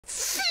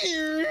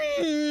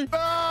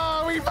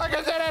Oh, we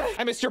fucking did it!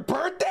 I missed your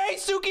birthday,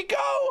 Tsukiko!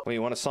 Wait,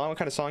 you want a song? What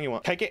kind of song you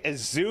want? Can I get a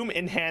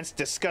zoom-enhanced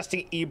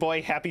disgusting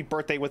e-boy happy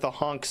birthday with a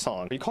honk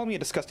song? Are you calling me a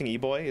disgusting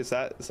e-boy? Is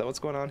that what's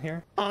going on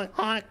here?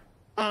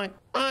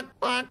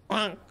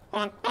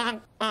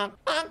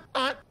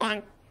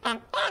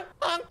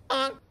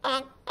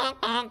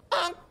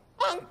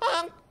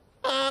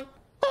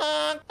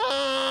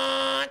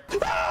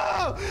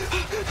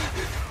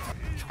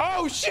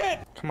 Oh shit!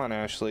 Come on,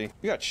 Ashley.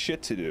 You got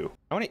shit to do.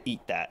 I want to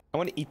eat that. I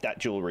want to eat that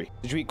jewelry.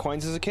 Did you eat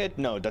coins as a kid?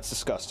 No, that's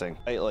disgusting.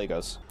 I ate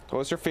Legos. What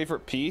was your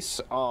favorite piece?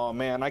 Oh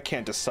man, I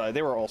can't decide.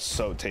 They were all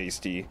so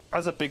tasty. I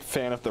was a big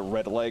fan of the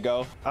red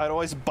Lego. I'd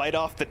always bite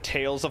off the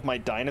tails of my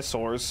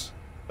dinosaurs.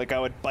 Like I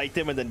would bite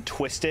them and then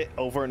twist it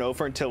over and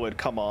over until it would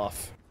come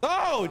off.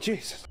 Oh,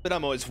 Jesus. But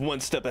I'm always one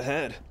step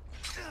ahead.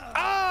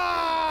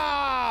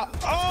 Ah!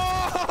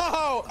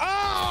 Oh! Oh!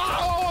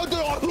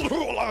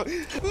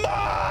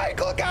 Mike!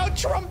 Look out,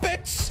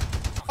 trumpets!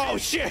 Oh,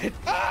 shit!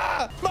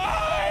 Ah!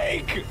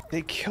 Mike!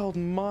 They killed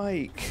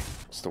Mike.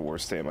 It's the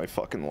worst day of my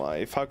fucking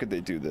life. How could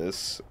they do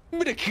this?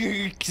 Not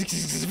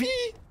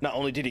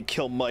only did he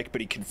kill Mike,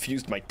 but he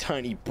confused my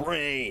tiny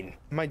brain.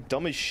 Am I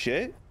dumb as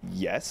shit?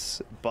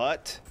 Yes,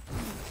 but...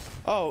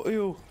 Oh,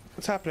 ew.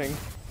 What's happening?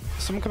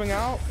 Is someone coming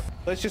out?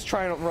 Let's just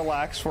try and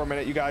relax for a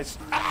minute, you guys.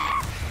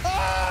 Ah!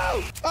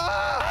 Oh!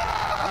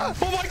 Ah!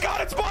 Oh my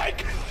god, it's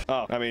Mike!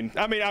 Oh, I mean,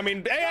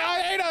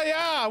 Ada,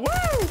 yeah!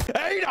 Woo!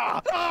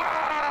 Ada!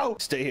 Oh!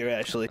 Stay here,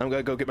 Ashley. I'm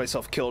gonna go get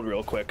myself killed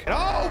real quick.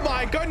 Oh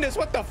my goodness,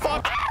 what the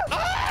fuck?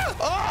 Ah!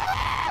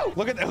 Ah! Oh!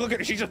 Look at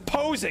her, she's just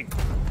posing.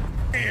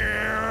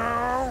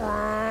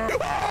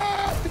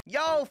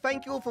 Yo,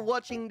 thank you all for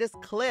watching this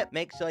clip.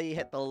 Make sure you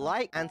hit the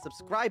like and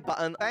subscribe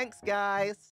button. Thanks, guys.